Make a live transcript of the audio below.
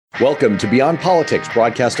Welcome to Beyond Politics,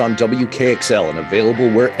 broadcast on WKXL and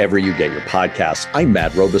available wherever you get your podcasts. I'm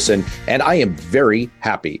Matt Robeson, and I am very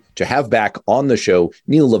happy to have back on the show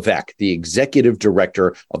Neil Levesque, the executive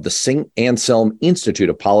director of the St. Anselm Institute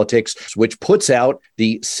of Politics, which puts out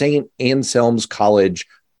the St. Anselm's College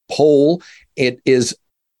poll. It is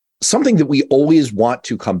something that we always want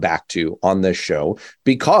to come back to on this show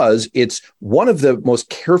because it's one of the most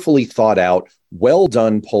carefully thought out, well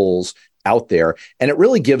done polls out there. And it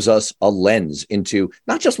really gives us a lens into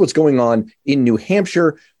not just what's going on in New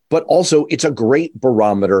Hampshire, but also it's a great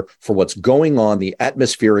barometer for what's going on, the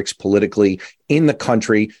atmospherics politically in the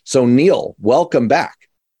country. So Neil, welcome back.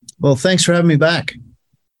 Well, thanks for having me back.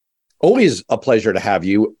 Always a pleasure to have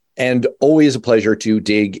you and always a pleasure to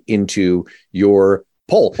dig into your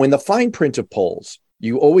poll. In the fine print of polls,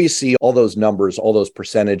 you always see all those numbers, all those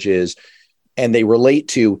percentages, and they relate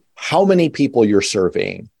to how many people you're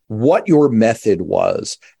surveying, what your method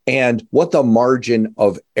was, and what the margin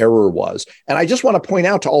of error was. And I just want to point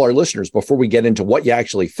out to all our listeners before we get into what you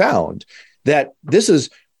actually found, that this is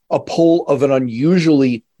a poll of an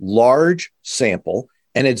unusually large sample,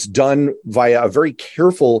 and it's done via a very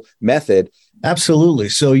careful method. Absolutely.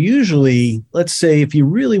 So usually, let's say if you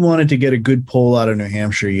really wanted to get a good poll out of New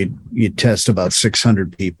Hampshire, you'd test about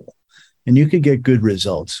 600 people, and you could get good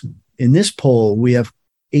results. In this poll, we have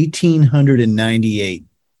 1,898.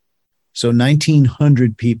 So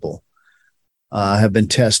 1,900 people have been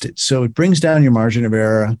tested. So it brings down your margin of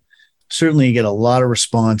error. Certainly you get a lot of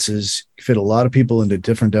responses, fit a lot of people into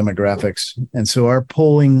different demographics. And so our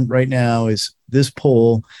polling right now is, this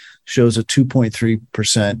poll shows a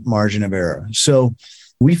 2.3% margin of error. So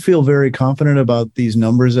we feel very confident about these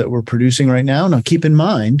numbers that we're producing right now. Now, keep in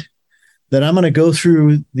mind that I'm going to go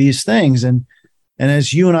through these things. And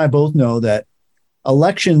as you and I both know, that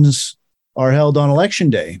elections are held on election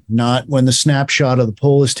day, not when the snapshot of the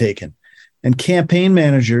poll is taken. And campaign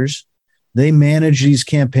managers, they manage these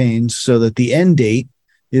campaigns so that the end date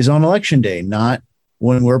is on election day, not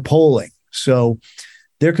when we're polling. So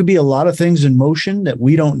there could be a lot of things in motion that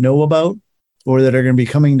we don't know about or that are going to be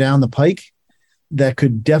coming down the pike that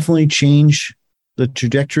could definitely change the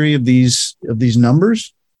trajectory of these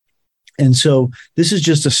numbers. And so this is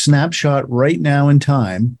just a snapshot right now in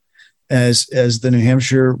time as the New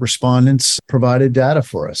Hampshire respondents provided data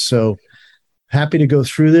for us. So happy to go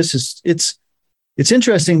through this. It's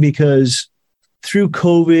interesting because through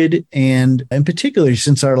COVID and particularly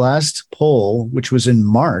since our last poll, which was in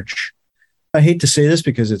March, I hate to say this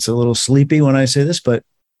because it's a little sleepy when I say this, but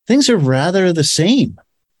things are rather the same.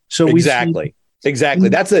 So Exactly.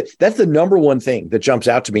 That's the number one thing that jumps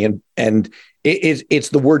out to me. And it's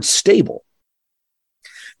the word stable.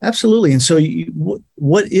 Absolutely. And so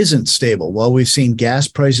what isn't stable? Well, we've seen gas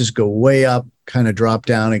prices go way up, kind of drop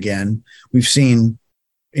down again. We've seen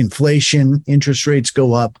inflation, interest rates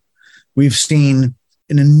go up. We've seen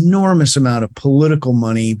an enormous amount of political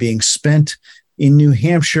money being spent in New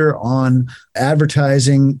Hampshire on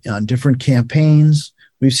advertising, on different campaigns.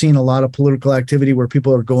 We've seen a lot of political activity where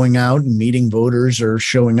people are going out and meeting voters or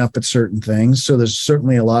showing up at certain things. So there's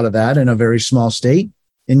certainly a lot of that in a very small state.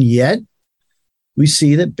 And yet, we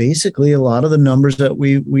see that basically a lot of the numbers that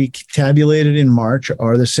we tabulated in March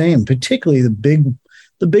are the same, particularly the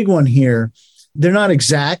big one here. They're not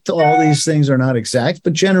exact. All these things are not exact,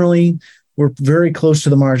 but generally we're very close to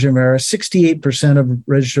the margin of error. 68% of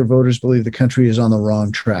registered voters believe the country is on the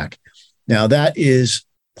wrong track. Now, that is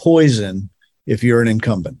poison if you're an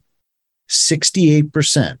incumbent.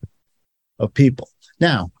 68% of people.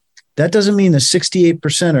 Now, that doesn't mean that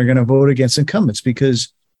 68% are going to vote against incumbents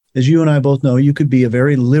because, as you and I both know, you could be a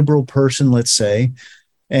very liberal person, let's say,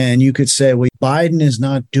 and you could say, well, Biden is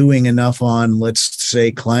not doing enough on, let's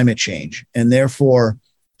say, climate change. And therefore,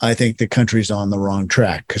 I think the country's on the wrong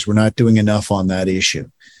track because we're not doing enough on that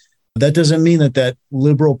issue. That doesn't mean that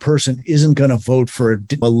liberal person isn't going to vote for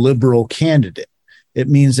a liberal candidate. It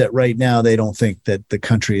means that right now they don't think that the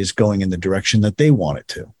country is going in the direction that they want it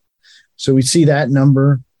to. So we see that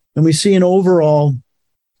number, and we see an overall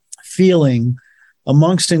feeling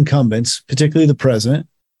amongst incumbents, particularly the president,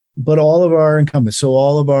 but all of our incumbents. So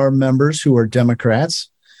all of our members who are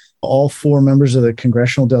Democrats, all 4 members of the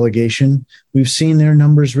congressional delegation, we've seen their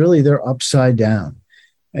numbers really, they're upside down.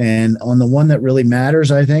 And on the one that really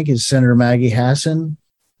matters, I think, is Senator Maggie Hassan,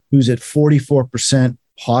 who's at 44%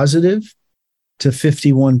 positive to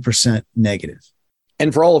 51% negative.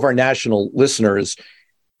 And for all of our national listeners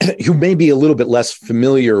who may be a little bit less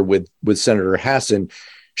familiar with Senator Hassan,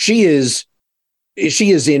 she is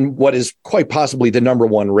in what is quite possibly the number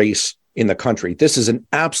one race in the country. This is an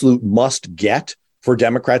absolute must get for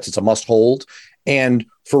Democrats. It's a must hold. And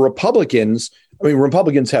for Republicans, I mean,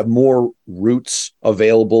 Republicans have more routes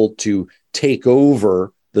available to take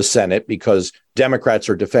over the Senate because Democrats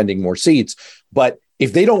are defending more seats. But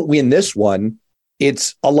if they don't win this one,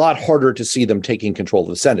 it's a lot harder to see them taking control of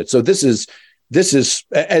the Senate. So this is,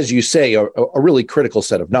 as you say, a really critical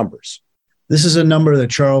set of numbers. This is a number that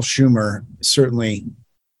Charles Schumer certainly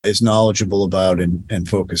is knowledgeable about and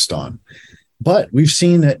focused on. But we've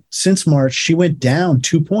seen that since March, she went down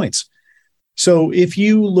 2 points. So if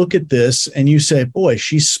you look at this and you say, boy,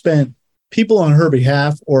 she spent, people on her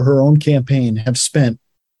behalf or her own campaign have spent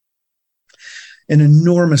an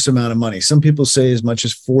enormous amount of money. Some people say as much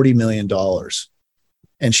as $40 million.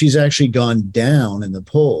 And she's actually gone down in the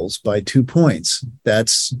polls by 2 points.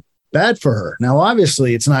 That's bad for her. Now,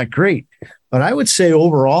 obviously, it's not great. But I would say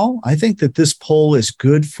overall, I think that this poll is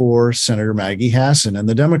good for Senator Maggie Hassan and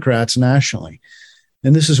the Democrats nationally.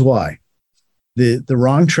 And this is why. The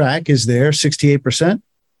wrong track is there, 68%.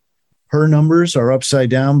 Her numbers are upside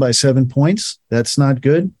down by 7 points. That's not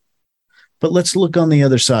good. But let's look on the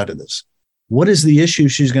other side of this. What is the issue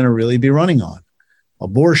she's going to really be running on?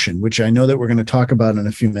 Abortion, which I know that we're going to talk about in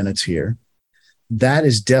a few minutes here. That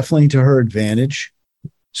is definitely to her advantage.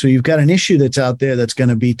 So you've got an issue that's out there that's going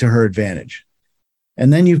to be to her advantage.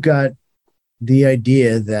 And then you've got the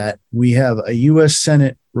idea that we have a U.S.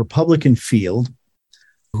 Senate Republican field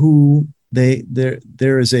who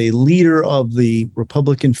there is a leader of the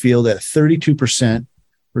Republican field at 32%,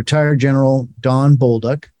 retired General Don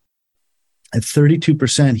Bolduc at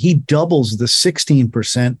 32%. He doubles the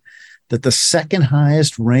 16% that the second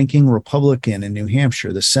highest ranking Republican in New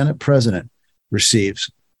Hampshire, the Senate president, receives.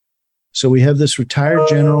 So we have this retired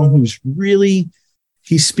general who's really,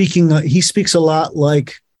 he speaks a lot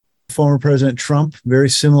like former President Trump, very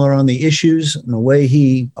similar on the issues and the way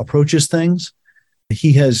he approaches things.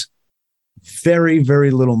 He has very, very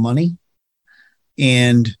little money.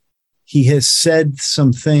 And he has said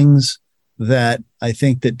some things that I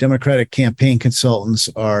think that Democratic campaign consultants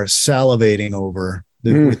are salivating over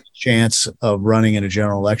with the chance of running in a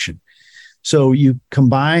general election. So you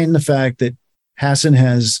combine the fact that Hassan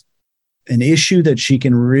has an issue that she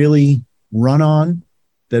can really run on,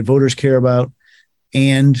 that voters care about,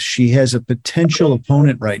 and she has a potential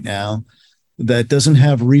opponent right now that doesn't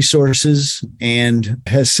have resources and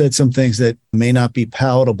has said some things that may not be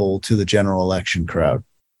palatable to the general election crowd.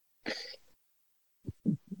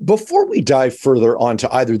 Before we dive further onto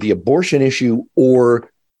either the abortion issue or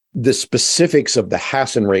the specifics of the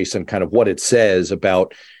Hassan race and kind of what it says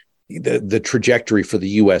about the trajectory for the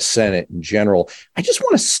U.S. Senate in general, I just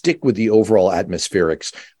want to stick with the overall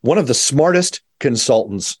atmospherics. One of the smartest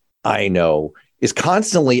consultants I know is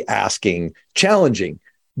constantly challenging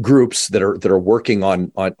groups that are working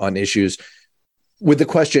on issues with the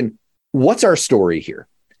question, what's our story here?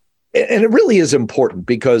 And it really is important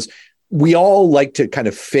because we all like to kind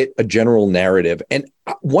of fit a general narrative. And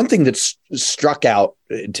one thing that's struck out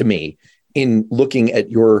to me in looking at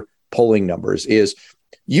your polling numbers is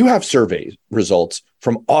you have survey results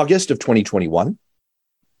from August of 2021,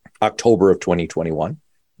 October of 2021,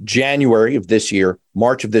 January of this year,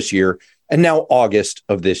 March of this year, and now August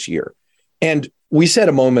of this year. And we said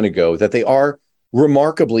a moment ago that they are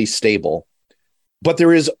remarkably stable, but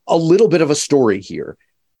there is a little bit of a story here.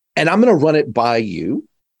 And I'm going to run it by you,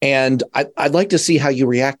 and I'd like to see how you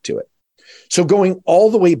react to it. So going all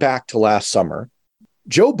the way back to last summer,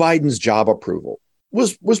 Joe Biden's job approval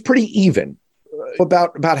was pretty even,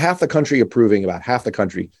 about half the country approving, about half the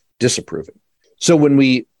country disapproving. So when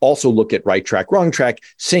we also look at right track, wrong track,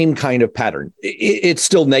 same kind of pattern. It's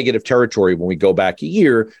still negative territory when we go back a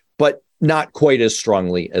year, but not quite as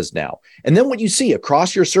strongly as now. And then what you see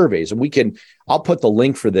across your surveys, and I'll put the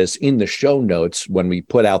link for this in the show notes when we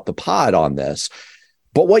put out the pod on this.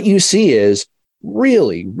 But what you see is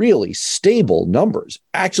really, really stable numbers,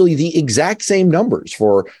 actually the exact same numbers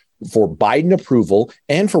for Biden approval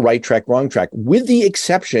and for right track, wrong track, with the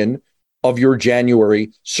exception of your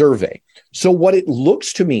January survey. So what it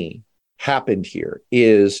looks to me happened here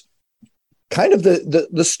is kind of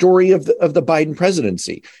the story of the Biden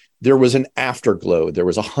presidency. There was an afterglow. There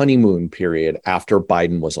was a honeymoon period after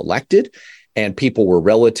Biden was elected, and people were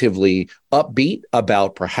relatively upbeat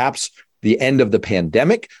about perhaps the end of the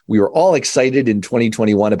pandemic. We were all excited in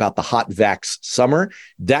 2021 about the hot vax summer.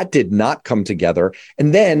 That did not come together.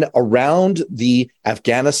 And then around the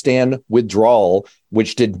Afghanistan withdrawal,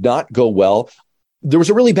 which did not go well, there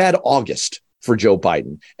was a really bad August for Joe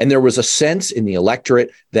Biden. And there was a sense in the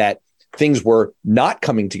electorate that things were not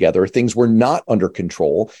coming together, things were not under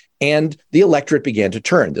control, and the electorate began to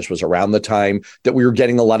turn. This was around the time that we were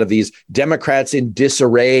getting a lot of these Democrats in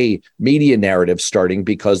disarray media narratives starting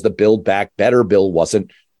because the Build Back Better bill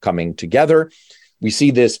wasn't coming together. We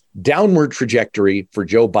see this downward trajectory for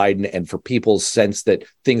Joe Biden and for people's sense that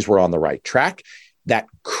things were on the right track. That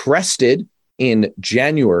crested in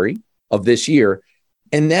January of this year.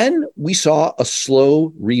 And then we saw a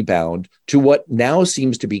slow rebound to what now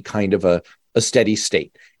seems to be kind of a steady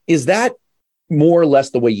state. Is that more or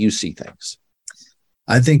less the way you see things?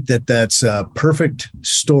 I think that that's a perfect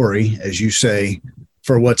story, as you say,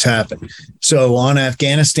 for what's happened. So on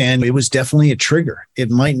Afghanistan, it was definitely a trigger. It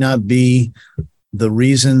might not be the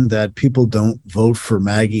reason that people don't vote for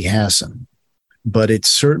Maggie Hassan, but it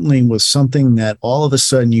certainly was something that all of a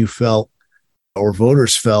sudden you felt, or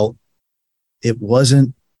voters felt, it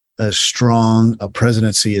wasn't as strong a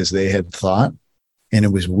presidency as they had thought, and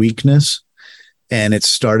it was weakness, and it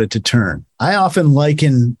started to turn. I often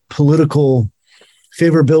liken political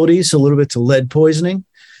favorabilities a little bit to lead poisoning.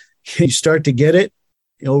 You start to get it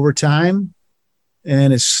over time,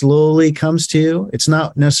 and it slowly comes to you. It's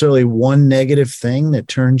not necessarily one negative thing that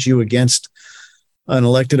turns you against an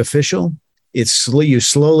elected official. You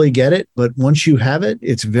slowly get it, but once you have it,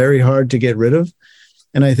 it's very hard to get rid of.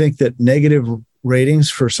 And I think that negative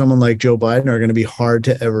ratings for someone like Joe Biden are going to be hard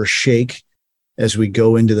to ever shake as we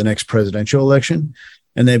go into the next presidential election.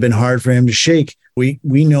 And they've been hard for him to shake. We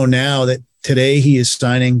know now that today he is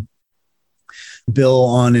signing a bill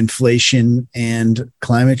on inflation and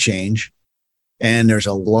climate change. And there's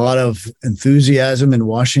a lot of enthusiasm in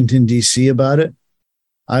Washington, D.C. about it.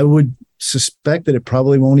 I would suspect that it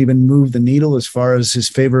probably won't even move the needle as far as his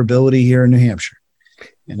favorability here in New Hampshire.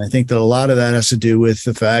 And I think that a lot of that has to do with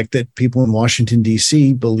the fact that people in Washington,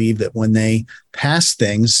 D.C. believe that when they pass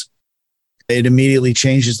things, it immediately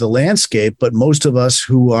changes the landscape. But most of us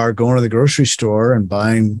who are going to the grocery store and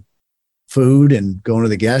buying food and going to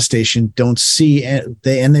the gas station don't see,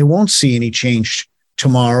 they won't see any change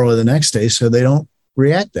tomorrow or the next day, so they don't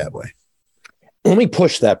react that way. Let me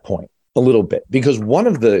push that point a little bit, because one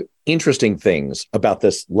of the interesting things about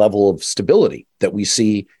this level of stability that we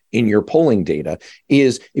see in your polling data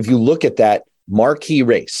is if you look at that marquee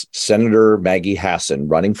race, Senator Maggie Hassan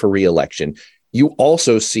running for re-election, you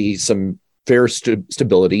also see some fair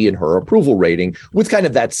stability in her approval rating with kind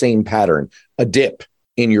of that same pattern, a dip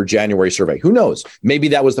in your January survey. Who knows? Maybe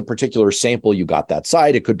that was the particular sample you got that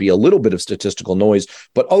side. It could be a little bit of statistical noise,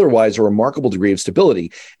 but otherwise a remarkable degree of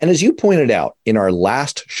stability. And as you pointed out in our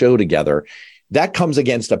last show together, that comes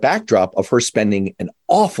against a backdrop of her spending an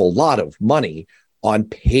awful lot of money on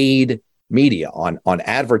paid media, on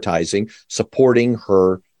advertising, supporting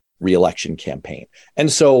her reelection campaign.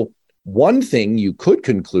 And so one thing you could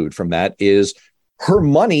conclude from that is her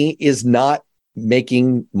money is not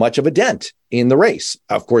making much of a dent in the race.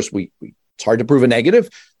 Of course, it's hard to prove a negative.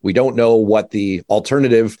 We don't know what the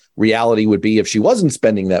alternative reality would be if she wasn't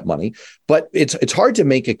spending that money, but it's hard to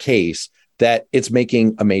make a case that it's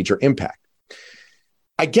making a major impact.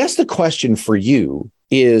 I guess the question for you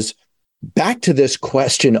is back to this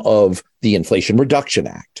question of the Inflation Reduction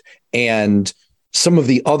Act and some of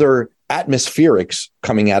the other atmospherics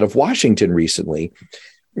coming out of Washington recently.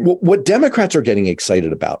 What Democrats are getting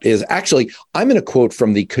excited about is actually, I'm going to quote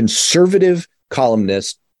from the conservative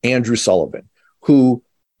columnist Andrew Sullivan, who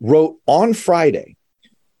wrote on Friday,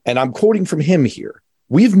 and I'm quoting from him here,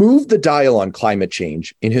 "We've moved the dial on climate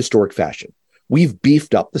change in historic fashion. We've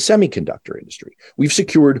beefed up the semiconductor industry. We've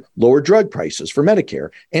secured lower drug prices for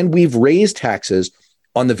Medicare, and we've raised taxes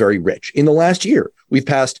on the very rich. In the last year, we've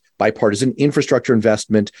passed bipartisan infrastructure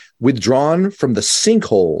investment, withdrawn from the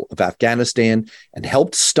sinkhole of Afghanistan, and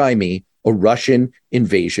helped stymie a Russian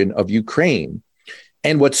invasion of Ukraine.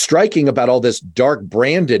 And what's striking about all this Dark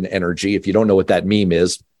Brandon energy, if you don't know what that meme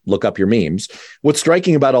is, look up your memes. What's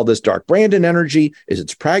striking about all this Dark Brandon energy is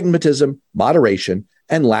its pragmatism, moderation,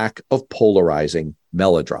 and lack of polarizing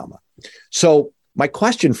melodrama." So my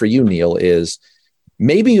question for you, Neil, is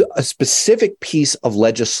maybe a specific piece of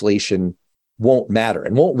legislation won't matter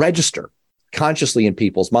and won't register consciously in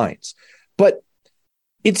people's minds. But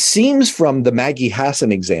it seems from the Maggie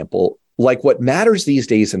Hassan example, like what matters these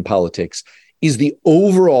days in politics is the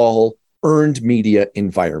overall earned media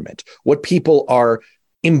environment, what people are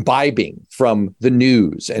imbibing from the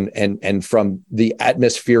news and from the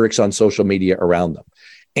atmospherics on social media around them,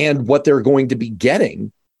 and what they're going to be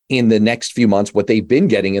getting in the next few months. What they've been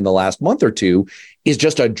getting in the last month or two is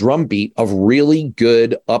just a drumbeat of really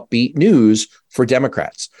good, upbeat news for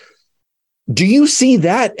Democrats. Do you see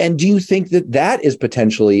that? And do you think that that is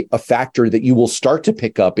potentially a factor that you will start to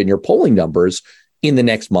pick up in your polling numbers in the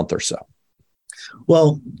next month or so?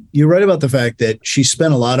 Well, you're right about the fact that she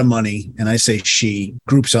spent a lot of money, and I say she,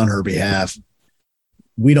 groups on her behalf.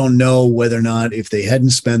 We don't know whether or not if they hadn't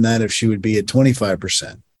spent that, if she would be at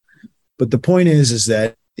 25%. But the point is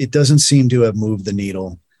that it doesn't seem to have moved the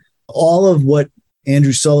needle. All of what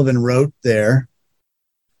Andrew Sullivan wrote there,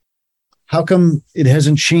 how come it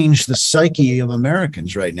hasn't changed the psyche of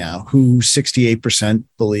Americans right now, who 68%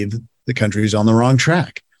 believe the country is on the wrong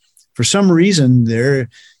track? For some reason,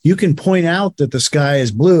 you can point out that the sky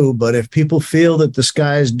is blue, but if people feel that the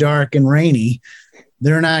sky is dark and rainy,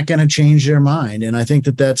 they're not going to change their mind. And I think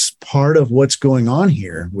that that's part of what's going on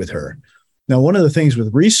here with her. Now, one of the things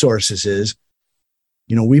with resources is,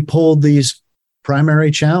 we polled these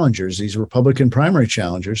primary challengers, these Republican primary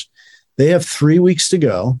challengers. They have 3 weeks to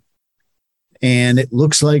go. And it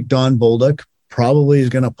looks like Don Bolduc probably is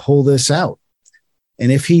going to pull this out.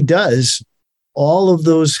 And if he does, all of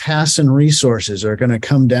those Hassan resources are going to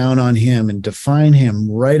come down on him and define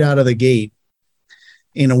him right out of the gate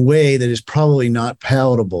in a way that is probably not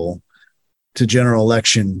palatable to general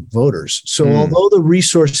election voters. So although the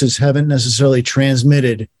resources haven't necessarily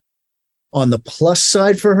transmitted on the plus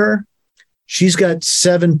side for her, she's got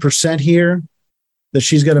 7% here that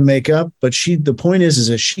she's got to make up. But the point is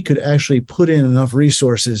that she could actually put in enough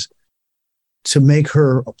resources to make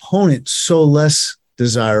her opponent so less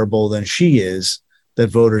desirable than she is that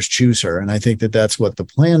voters choose her. And I think that that's what the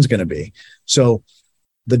plan's going to be. So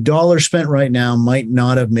the dollar spent right now might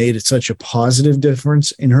not have made such a positive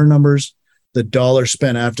difference in her numbers. The dollar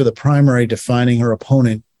spent after the primary defining her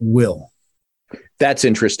opponent will. That's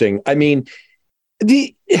interesting. I mean,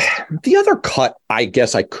 the other cut I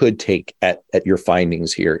guess I could take at your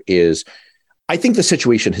findings here is I think the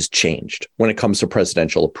situation has changed when it comes to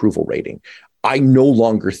presidential approval rating. I no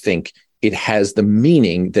longer think it has the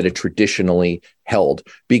meaning that it traditionally held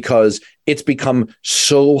because it's become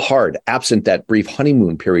so hard, absent that brief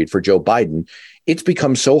honeymoon period for Joe Biden, it's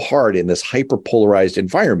become so hard in this hyper-polarized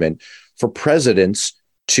environment for presidents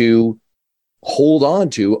to hold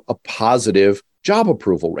on to a positive job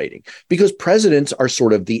approval rating because presidents are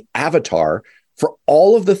sort of the avatar for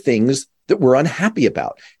all of the things that we're unhappy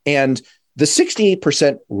about. And the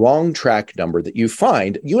 68% wrong track number that you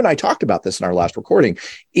find, you and I talked about this in our last recording.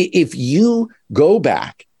 If you go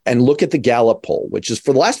back and look at the Gallup poll, which is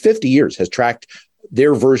for the last 50 years has tracked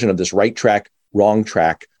their version of this right track, wrong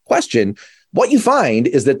track question, what you find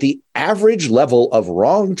is that the average level of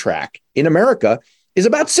wrong track in America is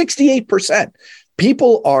about 68%.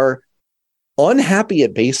 People are unhappy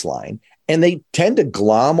at baseline, and they tend to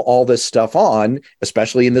glom all this stuff on,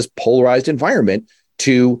 especially in this polarized environment,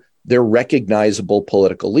 to their recognizable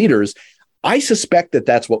political leaders. I suspect that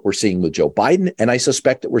that's what we're seeing with Joe Biden, and I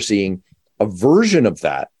suspect that we're seeing a version of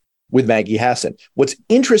that with Maggie Hassan. What's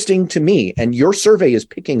interesting to me, and your survey is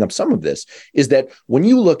picking up some of this, is that when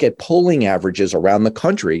you look at polling averages around the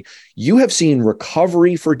country, you have seen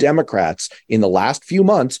recovery for Democrats in the last few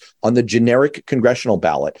months on the generic congressional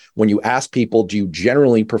ballot. When you ask people, do you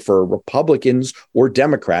generally prefer Republicans or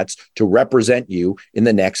Democrats to represent you in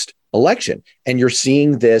the next election? And you're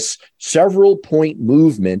seeing this several point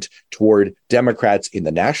movement toward Democrats in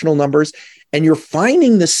the national numbers. And you're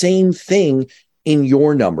finding the same thing in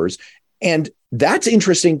your numbers. And that's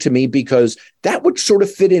interesting to me because that would sort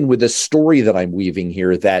of fit in with the story that I'm weaving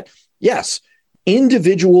here that, yes,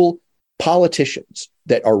 individual politicians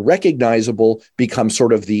that are recognizable become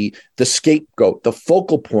sort of the scapegoat, the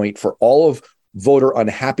focal point for all of voter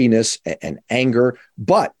unhappiness and anger.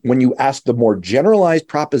 But when you ask the more generalized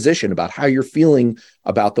proposition about how you're feeling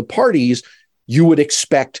about the parties, you would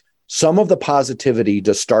expect some of the positivity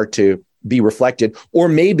to start to be reflected, or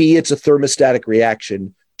maybe it's a thermostatic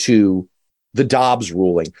reaction to the Dobbs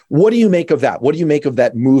ruling. What do you make of that? What do you make of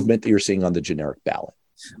that movement that you're seeing on the generic ballot?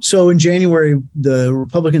 So in January, the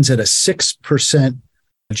Republicans had a 6%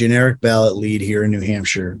 generic ballot lead here in New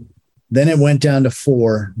Hampshire. Then it went down to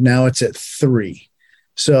 4%. Now it's at 3%.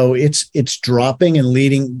 So it's dropping and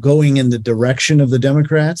leading, going in the direction of the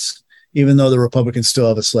Democrats, even though the Republicans still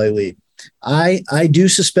have a slight lead. I do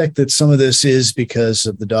suspect that some of this is because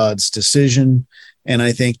of the Dobbs decision. And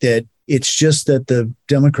I think that it's just that the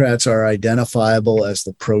Democrats are identifiable as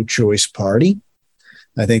the pro-choice party.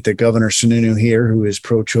 I think that Governor Sununu here, who is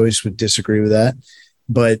pro-choice, would disagree with that,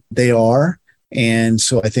 but they are. And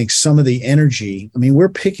so I think some of the energy, we're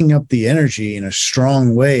picking up the energy in a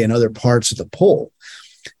strong way in other parts of the poll.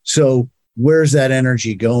 So where's that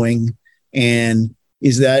energy going? And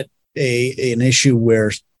is that an issue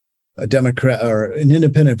where a Democrat or an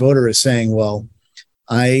independent voter is saying, well,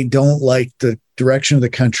 I don't like the direction of the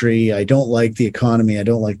country. I don't like the economy. I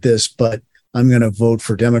don't like this, but I'm going to vote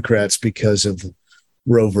for Democrats because of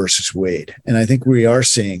Roe versus Wade. And I think we are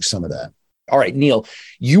seeing some of that. All right, Neil,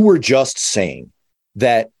 you were just saying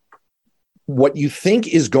that what you think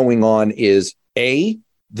is going on is A,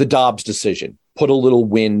 the Dobbs decision, put a little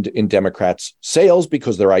wind in Democrats' sails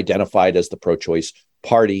because they're identified as the pro-choice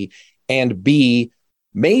party. And B,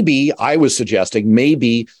 maybe I was suggesting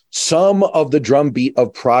maybe some of the drumbeat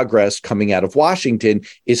of progress coming out of Washington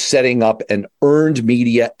is setting up an earned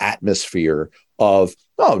media atmosphere of,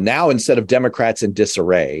 oh, now instead of Democrats in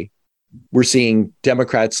disarray, we're seeing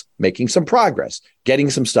Democrats making some progress, getting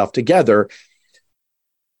some stuff together.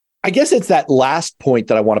 I guess it's that last point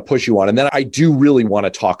that I want to push you on. And then I do really want to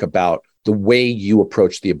talk about the way you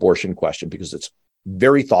approach the abortion question, because it's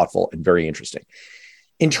very thoughtful and very interesting.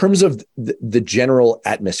 In terms of the general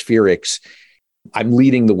atmospherics, I'm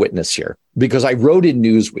leading the witness here because I wrote in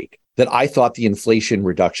Newsweek that I thought the Inflation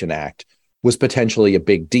Reduction Act was potentially a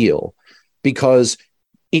big deal because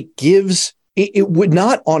it would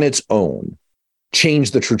not on its own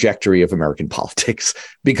change the trajectory of American politics,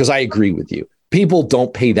 because I agree with you. People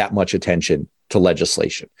don't pay that much attention to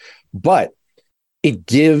legislation, but it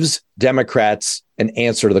gives Democrats an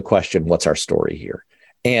answer to the question, what's our story here?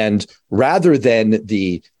 And rather than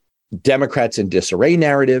the Democrats in disarray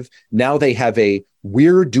narrative, now they have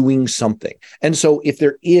we're doing something. And so if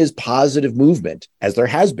there is positive movement, as there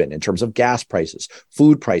has been in terms of gas prices,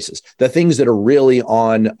 food prices, the things that are really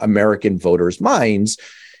on American voters' minds,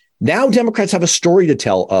 now Democrats have a story to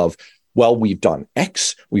tell of, well, we've done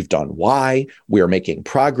X, we've done Y, we are making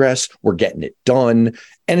progress, we're getting it done.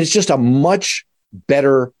 And it's just a much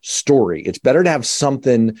better story. It's better to have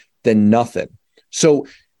something than nothing. So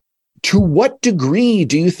to what degree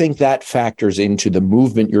do you think that factors into the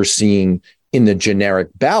movement you're seeing in the generic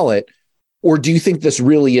ballot? Or do you think this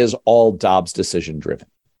really is all Dobbs decision driven?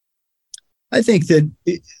 I think that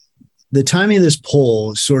the timing of this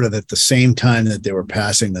poll is sort of at the same time that they were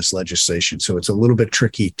passing this legislation. So it's a little bit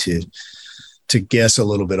tricky to guess a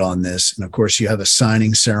little bit on this. And of course, you have a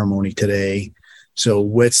signing ceremony today. So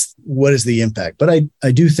what is the impact? But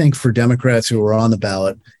I do think for Democrats who are on the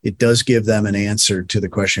ballot, it does give them an answer to the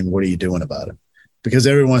question, what are you doing about it? Because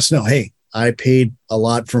everyone wants to know, hey, I paid a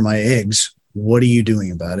lot for my eggs. What are you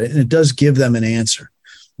doing about it? And it does give them an answer.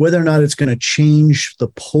 Whether or not it's going to change the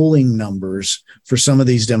polling numbers for some of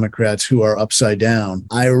these Democrats who are upside down,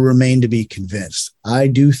 I remain to be convinced. I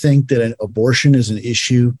do think that abortion is an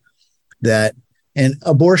issue and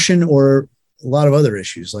abortion or a lot of other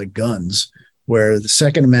issues like guns, where the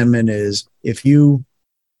Second Amendment is, if you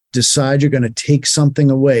decide you're going to take something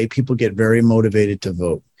away, people get very motivated to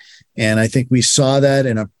vote. And I think we saw that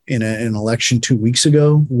in an election 2 weeks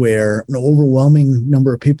ago, where an overwhelming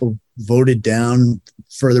number of people voted down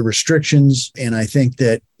further restrictions. And I think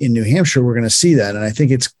that in New Hampshire, we're going to see that. And I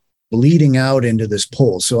think it's bleeding out into this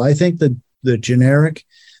poll. So I think that the generic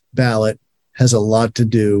ballot has a lot to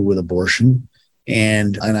do with abortion.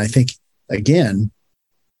 And I think, again,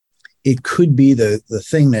 it could be the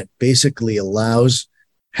thing that basically allows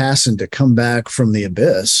Hassan to come back from the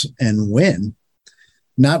abyss and win,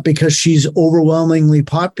 not because she's overwhelmingly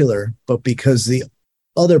popular, but because the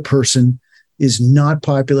other person is not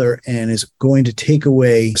popular and is going to take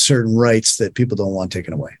away certain rights that people don't want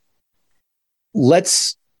taken away.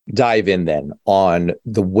 Let's dive in then on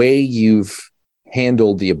the way you've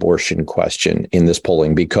handled the abortion question in this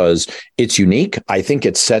polling, because it's unique. I think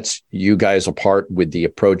it sets you guys apart with the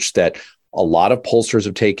approach that a lot of pollsters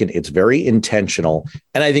have taken. It's very intentional,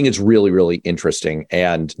 and I think it's really, really interesting.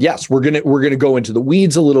 And yes, we're gonna go into the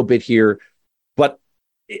weeds a little bit here, but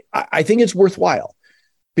I think it's worthwhile,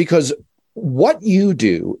 because what you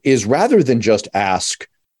do is, rather than just ask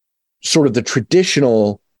sort of the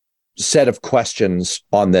traditional set of questions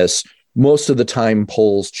on this, most of the time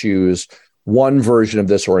polls choose one version of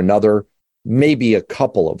this or another, maybe a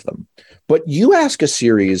couple of them. But you ask a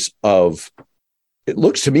series of, it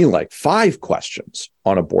looks to me like 5 questions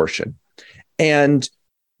on abortion. And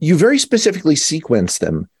you very specifically sequence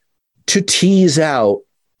them to tease out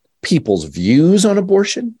people's views on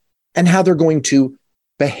abortion and how they're going to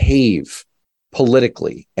behave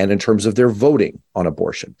politically and in terms of their voting on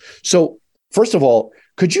abortion. So first of all,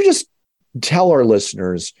 could you just tell our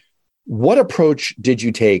listeners, what approach did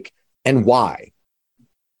you take and why?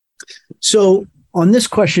 So on this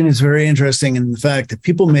question, is very interesting in the fact that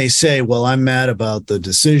people may say, well, I'm mad about the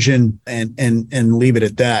decision and leave it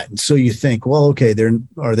at that. And so you think, well, okay,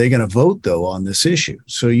 are they going to vote though on this issue?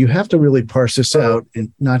 So you have to really parse this out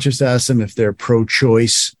and not just ask them if they're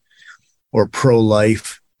pro-choice or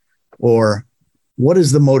pro-life, or what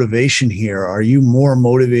is the motivation here? Are you more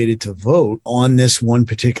motivated to vote on this one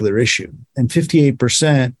particular issue? And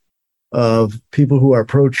 58% of people who are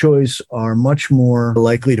pro-choice are much more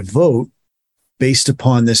likely to vote based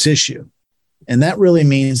upon this issue. And that really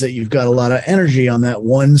means that you've got a lot of energy on that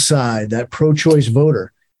one side, that pro-choice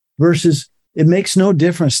voter, versus it makes no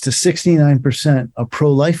difference to 69% of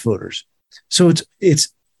pro-life voters. So it's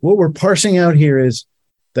what we're parsing out here is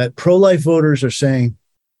that pro-life voters are saying,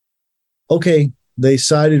 okay, they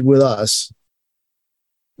sided with us.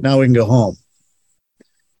 Now we can go home.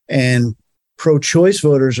 And pro-choice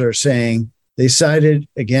voters are saying they sided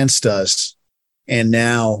against us. And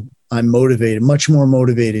now I'm motivated, much more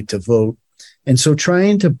motivated to vote. And so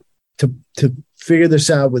trying to figure this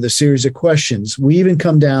out with a series of questions, we even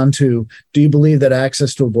come down to, do you believe that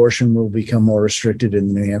access to abortion will become more restricted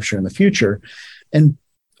in New Hampshire in the future? And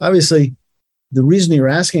obviously, the reason you're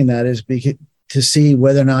asking that is to see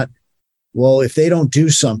whether or not, well, if they don't do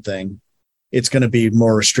something, it's going to be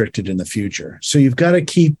more restricted in the future. So you've got to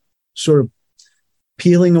keep sort of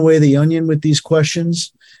peeling away the onion with these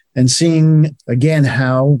questions and seeing, again,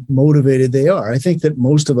 how motivated they are. I think that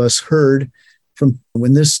most of us heard from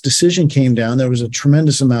when this decision came down, there was a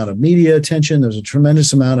tremendous amount of media attention. There was a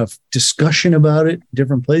tremendous amount of discussion about it in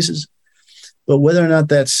different places. But whether or not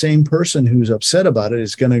that same person who's upset about it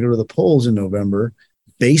is going to go to the polls in November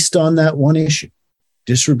based on that one issue,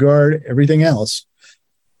 disregard everything else,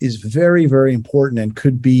 is very, very important and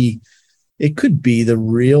could be the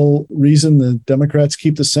real reason the Democrats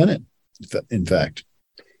keep the Senate, in fact.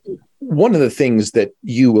 One of the things that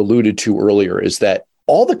you alluded to earlier is that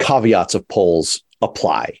all the caveats of polls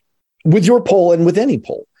apply with your poll and with any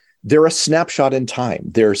poll. They're a snapshot in time.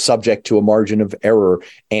 They're subject to a margin of error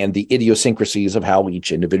and the idiosyncrasies of how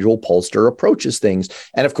each individual pollster approaches things.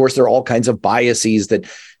 And of course, there are all kinds of biases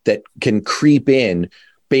that can creep in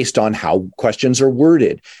based on how questions are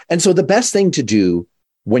worded. And so the best thing to do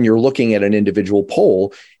when you're looking at an individual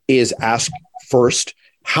poll is ask first,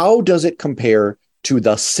 how does it compare to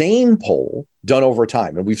the same poll done over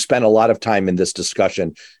time? And we've spent a lot of time in this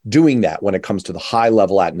discussion doing that when it comes to the high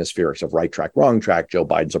level atmospherics of right track, wrong track, Joe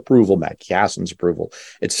Biden's approval, Matt Kassan's approval,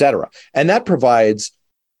 et cetera. And that provides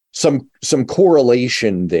some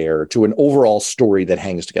correlation there to an overall story that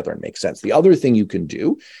hangs together and makes sense. The other thing you can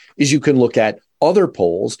do is you can look at other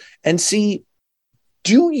polls and see,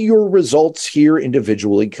 do your results here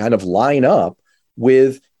individually kind of line up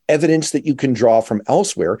with evidence that you can draw from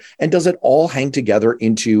elsewhere? And does it all hang together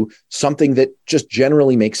into something that just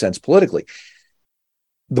generally makes sense politically?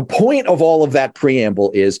 The point of all of that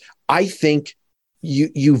preamble is, I think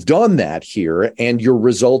you've done that here, and your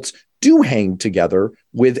results do hang together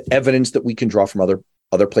with evidence that we can draw from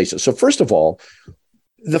other places. So first of all,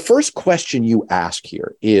 the first question you ask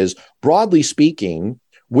here is, broadly speaking,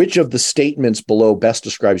 which of the statements below best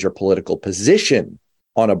describes your political position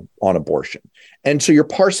on abortion? And so you're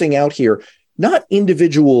parsing out here, not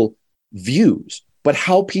individual views, but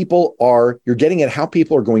you're getting at how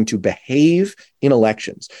people are going to behave in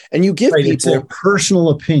elections. And you give people it's their personal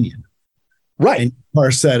opinion. Right. And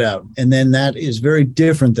parse that out. And then that is very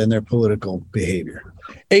different than their political behavior.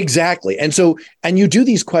 Exactly. And you do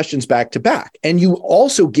these questions back to back, and you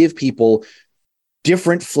also give people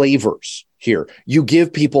different flavors here. You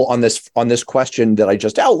give people on this question that I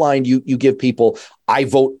just outlined, you give people, I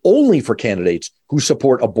vote only for candidates who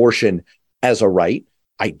support abortion as a right.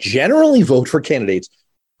 I generally vote for candidates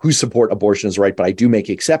who support abortion as a right, but I do make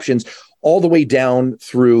exceptions, all the way down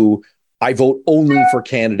through, I vote only for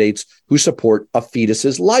candidates who support a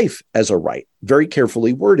fetus's life as a right. Very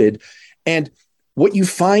carefully worded. And what you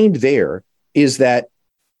find there is that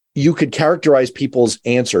you could characterize people's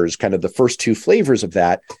answers, kind of the first two flavors of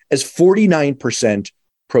that, as 49%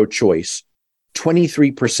 pro-choice,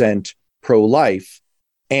 23% pro-life,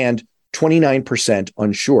 and 29%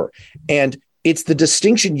 unsure. And it's the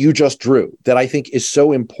distinction you just drew that I think is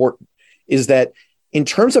so important, is that in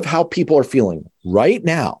terms of how people are feeling right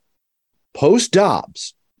now,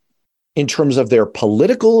 post-Dobbs, in terms of their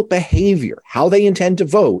political behavior, how they intend to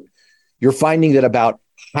vote, you're finding that about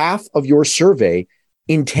half of your survey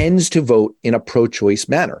intends to vote in a pro-choice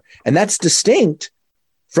manner. And that's distinct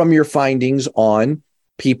from your findings on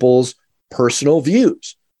people's personal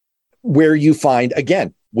views, where you find,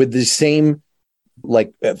 again, with the same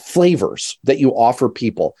flavors that you offer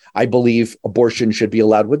people. I believe abortion should be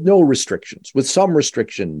allowed with no restrictions, with some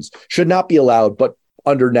restrictions, should not be allowed, but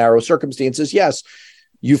under narrow circumstances, yes.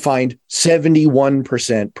 You find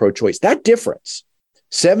 71% pro-choice. That difference,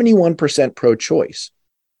 71% pro-choice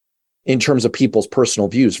in terms of people's personal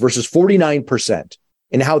views versus 49%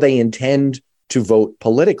 in how they intend to vote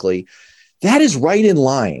politically, that is right in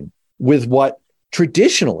line with what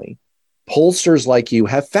traditionally pollsters like you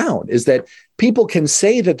have found, is that people can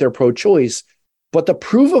say that they're pro-choice, but the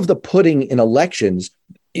proof of the pudding in elections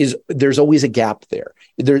is there's always a gap there.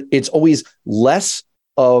 It's always less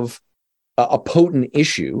of a potent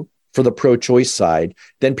issue for the pro-choice side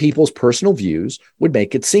than people's personal views would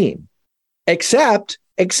make it seem. Except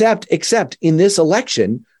in this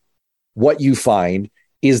election, what you find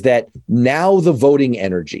is that now the voting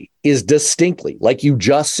energy is distinctly, like you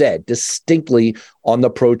just said, distinctly on the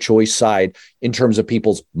pro-choice side in terms of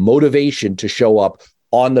people's motivation to show up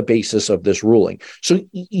on the basis of this ruling. So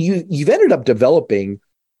you've ended up developing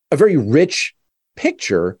a very rich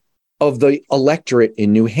picture of the electorate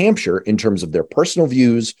in New Hampshire in terms of their personal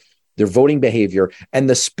views, their voting behavior, and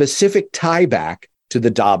the specific tie back to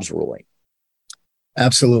the Dobbs ruling.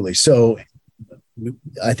 Absolutely. So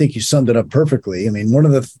I think you summed it up perfectly. I mean, one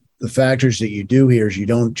of the factors that you do here is you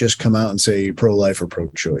don't just come out and say you're pro-life or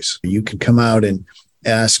pro-choice. You can come out and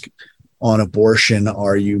ask on abortion,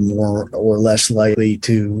 are you more or less likely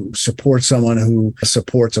to support someone who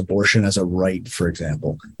supports abortion as a right, for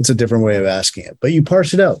example? It's a different way of asking it, but you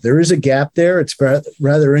parse it out. There is a gap there. It's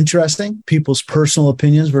rather interesting, people's personal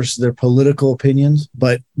opinions versus their political opinions.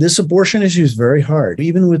 But this abortion issue is very hard.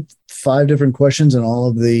 Even with 5 different questions and all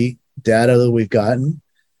of the data that we've gotten,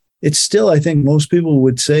 it's still, I think most people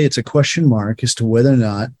would say it's a question mark as to whether or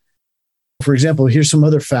not, for example, here's some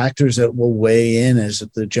other factors that will weigh in as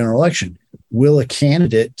the general election. Will a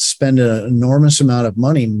candidate spend an enormous amount of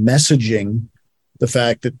money messaging the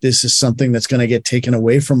fact that this is something that's going to get taken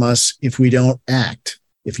away from us if we don't act?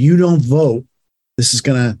 If you don't vote, this is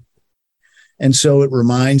going to, and so it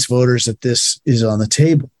reminds voters that this is on the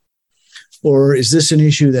table. Or is this an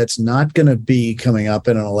issue that's not going to be coming up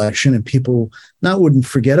in an election and people wouldn't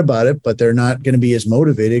forget about it, but they're not going to be as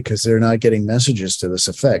motivated because they're not getting messages to this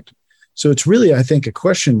effect? So it's really, I think, a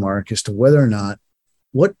question mark as to whether or not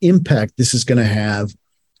what impact this is going to have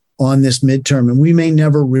on this midterm. And we may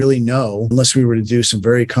never really know unless we were to do some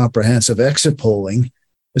very comprehensive exit polling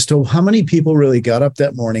as to how many people really got up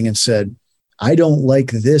that morning and said, I don't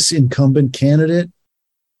like this incumbent candidate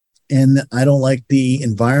and I don't like the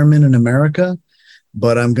environment in America,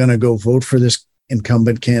 but I'm going to go vote for this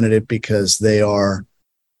incumbent candidate because they are,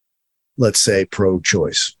 let's say,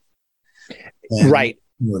 pro-choice. And right.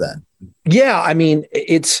 With that. Yeah, I mean,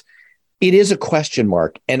 it is a question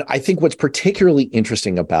mark. And I think what's particularly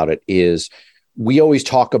interesting about it is we always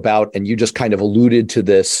talk about, and you just kind of alluded to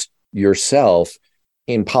this yourself,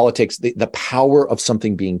 in politics, the power of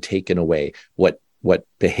something being taken away, what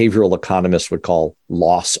behavioral economists would call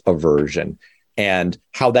loss aversion, and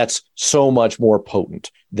how that's so much more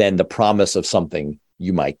potent than the promise of something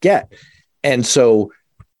you might get. And so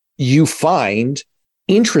you find,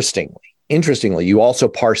 interestingly, you also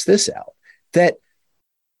parse this out, that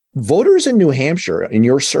voters in New Hampshire, in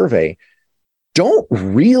your survey, don't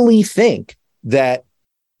really think that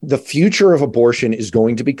the future of abortion is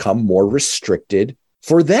going to become more restricted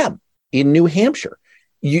for them in New Hampshire.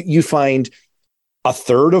 You find a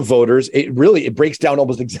third of voters, it breaks down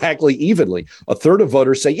almost exactly evenly. A third of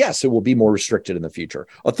voters say, yes, it will be more restricted in the future.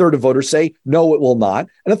 A third of voters say, no, it will not.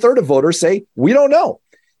 And a third of voters say, we don't know.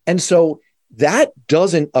 And so that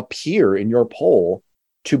doesn't appear in your poll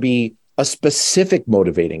to be a specific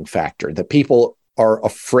motivating factor, that people are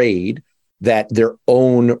afraid that their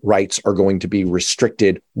own rights are going to be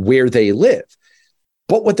restricted where they live.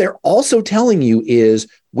 But what they're also telling you is,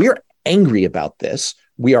 we're angry about this.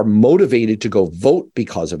 We are motivated to go vote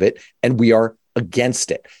because of it, and we are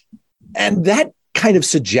against it. And that kind of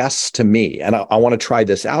suggests to me, and I want to try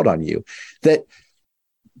this out on you, that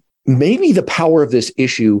maybe the power of this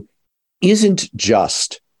issue isn't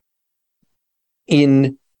just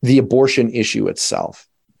in the abortion issue itself.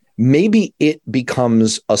 Maybe it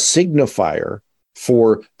becomes a signifier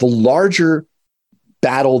for the larger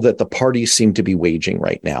battle that the parties seem to be waging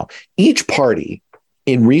right now. Each party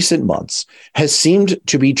in recent months has seemed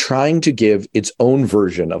to be trying to give its own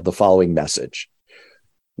version of the following message: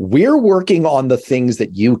 we're working on the things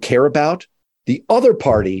that you care about. The other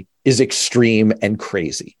party is extreme and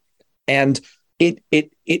crazy. And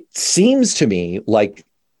it seems to me like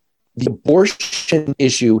the abortion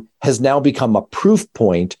issue has now become a proof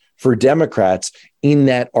point for Democrats in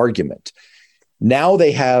that argument. Now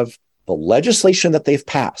they have the legislation that they've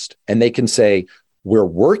passed, and they can say, we're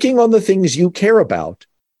working on the things you care about,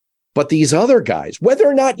 but these other guys, whether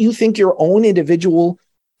or not you think your own individual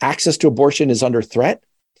access to abortion is under threat,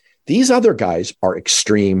 these other guys are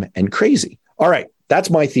extreme and crazy. All right, that's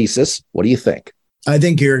my thesis. What do you think? I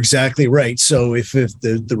think you're exactly right. So if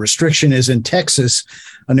the restriction is in Texas,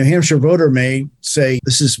 a New Hampshire voter may say,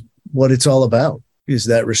 this is what it's all about, is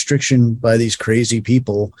that restriction by these crazy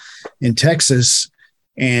people in Texas.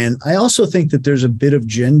 And I also think that there's a bit of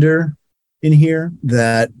gender in here,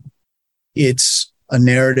 that it's a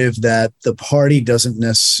narrative that the party doesn't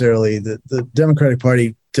necessarily, the Democratic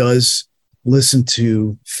Party does listen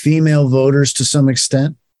to female voters to some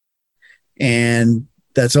extent. And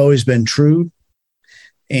That's always been true.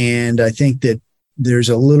 And I think that there's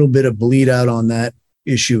a little bit of bleed out on that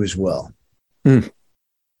issue as well.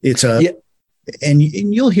 It's and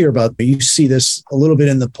you'll hear about, you see this a little bit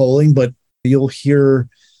in the polling, but you'll hear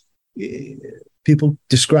people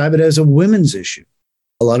describe it as a women's issue.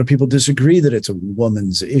 A lot of people disagree that it's a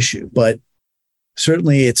woman's issue, but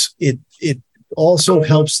certainly it also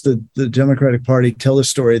helps the Democratic Party tell the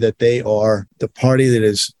story that they are the party that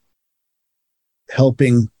is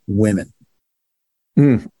helping women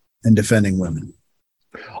and defending women.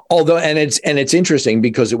 Although, and it's interesting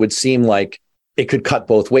because it would seem like it could cut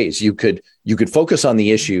both ways. You could focus on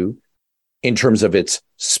the issue in terms of its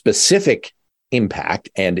specific impact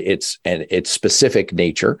and its specific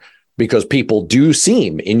nature, because people do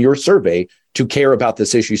seem in your survey to care about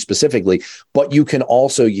this issue specifically, but you can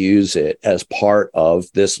also use it as part of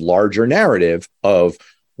this larger narrative of,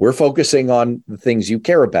 we're focusing on the things you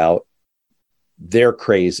care about. They're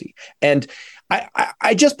crazy. And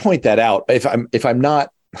I just point that out. If I'm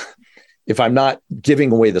not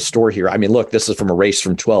giving away the store here, I mean, look, this is from a race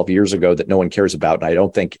from 12 years ago that no one cares about. And I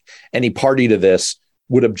don't think any party to this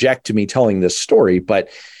would object to me telling this story. But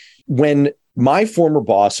when my former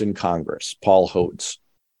boss in Congress, Paul Hodes,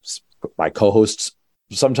 my co-hosts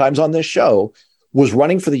sometimes on this show, was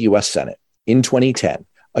running for the U.S. Senate in 2010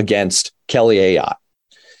 against Kelly Ayotte,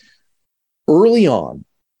 early on,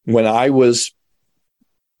 when I was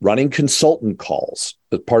running consultant calls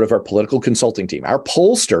as part of our political consulting team, our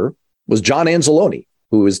pollster was John Anzalone,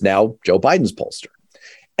 who is now Joe Biden's pollster.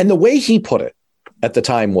 And the way he put it at the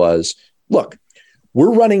time was, look,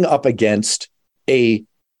 we're running up against a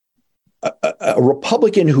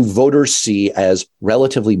Republican who voters see as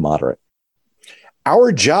relatively moderate.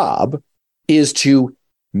 Our job is to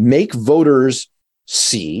make voters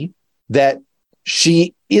see that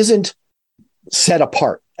she isn't set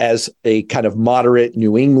apart as a kind of moderate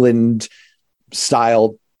New England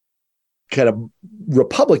style kind of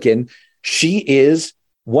Republican. She is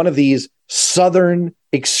one of these Southern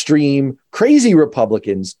extreme crazy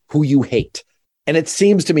Republicans who you hate. And it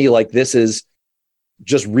seems to me like this is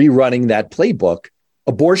just rerunning that playbook.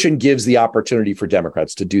 Abortion gives the opportunity for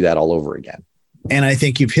Democrats to do that all over again. And I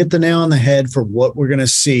think you've hit the nail on the head for what we're going to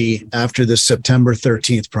see after the September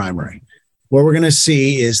 13th primary. What we're going to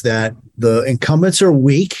see is that the incumbents are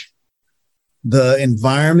weak. The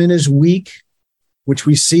environment is weak, which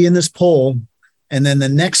we see in this poll. And then the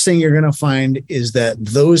next thing you're going to find is that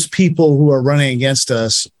those people who are running against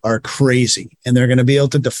us are crazy. And they're going to be able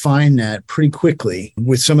to define that pretty quickly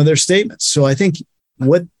with some of their statements. So I think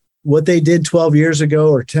what they did 12 years ago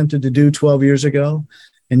or attempted to do 12 years ago,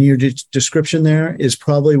 and your description there is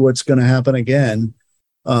probably what's going to happen again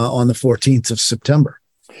on the 14th of September.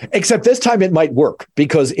 Except this time it might work,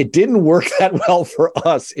 because it didn't work that well for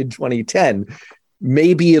us in 2010.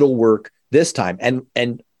 Maybe it'll work this time.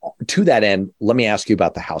 And to that end, let me ask you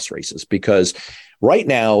about the House races, because right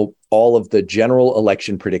now, all of the general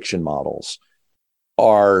election prediction models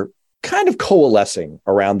are kind of coalescing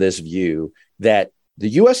around this view that the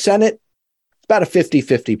U.S. Senate is about a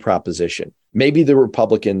 50-50 proposition. Maybe the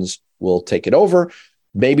Republicans will take it over.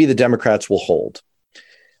 Maybe the Democrats will hold.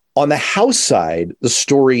 On the House side, the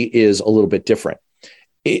story is a little bit different.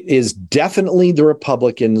 It is definitely the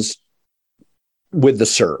Republicans with the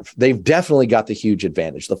serve. They've definitely got the huge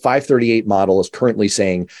advantage. The 538 model is currently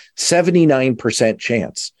saying 79%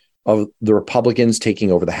 chance of the Republicans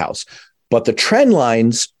taking over the House. But the trend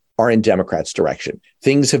lines are in Democrats' direction.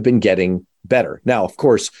 Things have been getting better. Now, of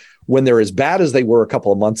course, when they're as bad as they were a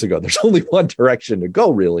couple of months ago, there's only one direction to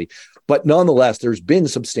go, really. But nonetheless, there's been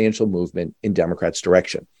substantial movement in Democrats'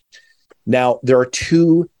 direction. Now, there are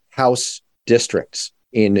two House districts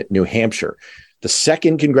in New Hampshire. The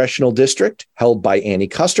 2nd congressional district, held by Annie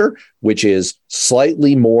Kuster, which is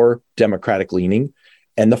slightly more Democratic leaning,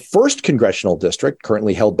 and the 1st congressional district,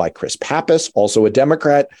 currently held by Chris Pappas, also a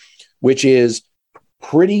Democrat, which is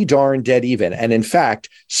pretty darn dead even. And in fact,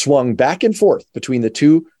 swung back and forth between the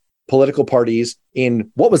two political parties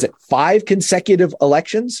in, 5 consecutive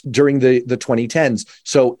elections during the 2010s.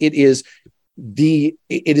 So it is the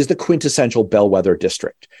quintessential bellwether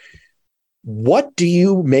district. What do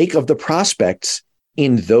you make of the prospects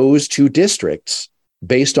in those two districts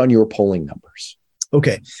based on your polling numbers?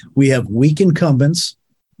 Okay, we have weak incumbents.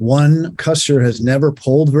 One, Kuster has never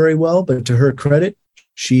polled very well, but to her credit,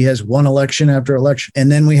 she has won election after election.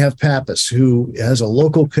 And then we have Pappas, who has a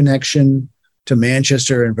local connection to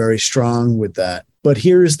Manchester and very strong with that. But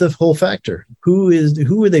here's the whole factor.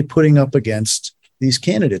 Who are they putting up against these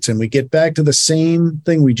candidates? And we get back to the same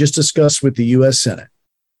thing we just discussed with the U.S. Senate.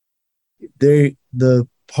 The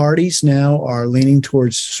parties now are leaning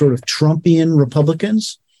towards sort of Trumpian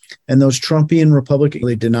Republicans, and those Trumpian Republicans,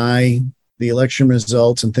 they deny the election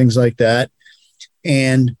results and things like that.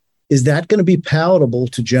 And is that going to be palatable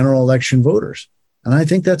to general election voters? And I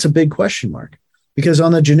think that's a big question mark, because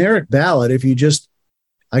on the generic ballot,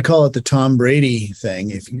 I call it the Tom Brady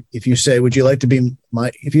thing. If you say,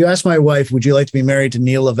 if you ask my wife, would you like to be married to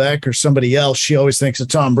Neil Levesque or somebody else? She always thinks of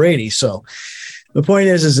Tom Brady. So the point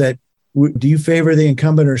is that do you favor the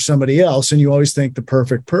incumbent or somebody else? And you always think the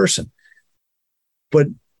perfect person. But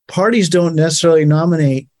parties don't necessarily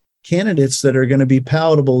nominate candidates that are going to be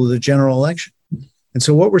palatable to the general election. And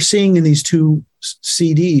so what we're seeing in these two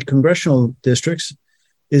CD congressional districts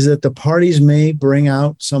is that the parties may bring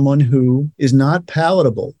out someone who is not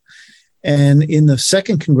palatable. And in the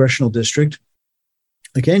second congressional district,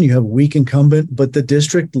 again, you have a weak incumbent, but the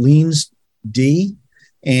district leans D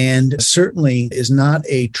and certainly is not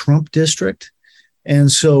a Trump district. And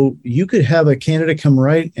so you could have a candidate come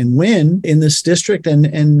right and win in this district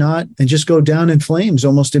and just go down in flames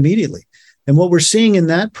almost immediately. And what we're seeing in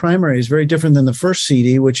that primary is very different than the first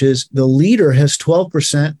CD, which is the leader has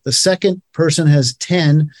 12%, the second person has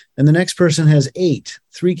 10, and the next person has 8,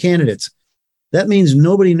 3 candidates. That means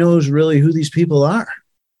nobody knows really who these people are.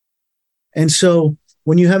 And so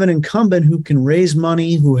when you have an incumbent who can raise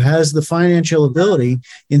money, who has the financial ability,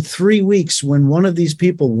 in 3 weeks, when one of these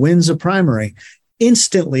people wins a primary,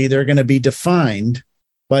 instantly they're going to be defined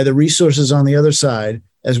by the resources on the other side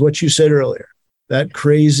as what you said earlier, that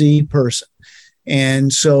crazy person.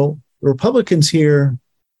 And so the Republicans here,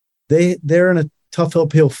 they're in a tough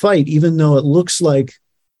uphill fight, even though it looks like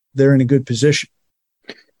they're in a good position.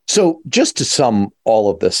 So just to sum all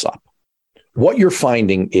of this up, what you're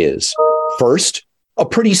finding is, first, a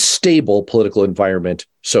pretty stable political environment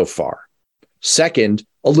so far. Second,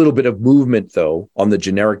 a little bit of movement, though, on the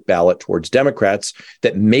generic ballot towards Democrats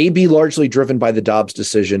that may be largely driven by the Dobbs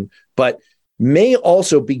decision, but may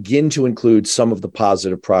also begin to include some of the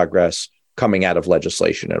positive progress coming out of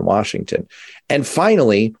legislation in Washington. And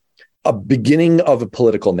finally, a beginning of a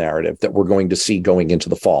political narrative that we're going to see going into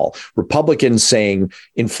the fall. Republicans saying,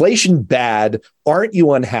 inflation bad, aren't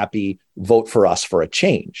you unhappy? Vote for us for a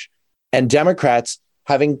change. And Democrats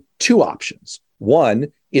having 2 options. One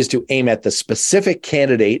is to aim at the specific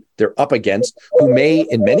candidate they're up against, who may,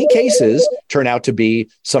 in many cases, turn out to be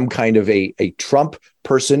some kind of a Trump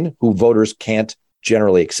person who voters can't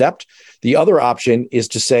generally accept. The other option is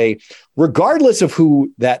to say, regardless of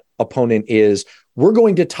who that opponent is, we're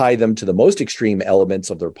going to tie them to the most extreme elements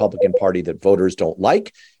of the Republican Party that voters don't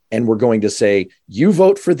like. And we're going to say, you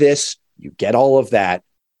vote for this, you get all of that,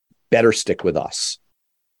 better stick with us.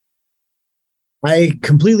 I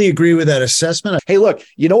completely agree with that assessment. Hey, look,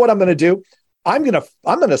 you know what I'm going to do? I'm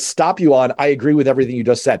going to stop you on, I agree with everything you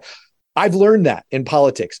just said. I've learned that in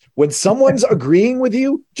politics. When someone's agreeing with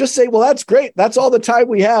you, just say, well, that's great. That's all the time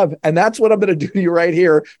we have. And that's what I'm going to do to you right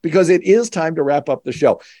here, because it is time to wrap up the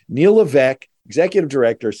show. Neil Levesque, Executive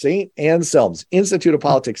Director, St. Anselm's Institute of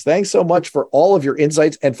Politics. Thanks so much for all of your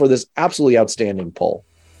insights and for this absolutely outstanding poll.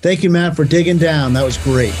 Thank you, Matt, for digging down. That was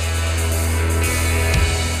great.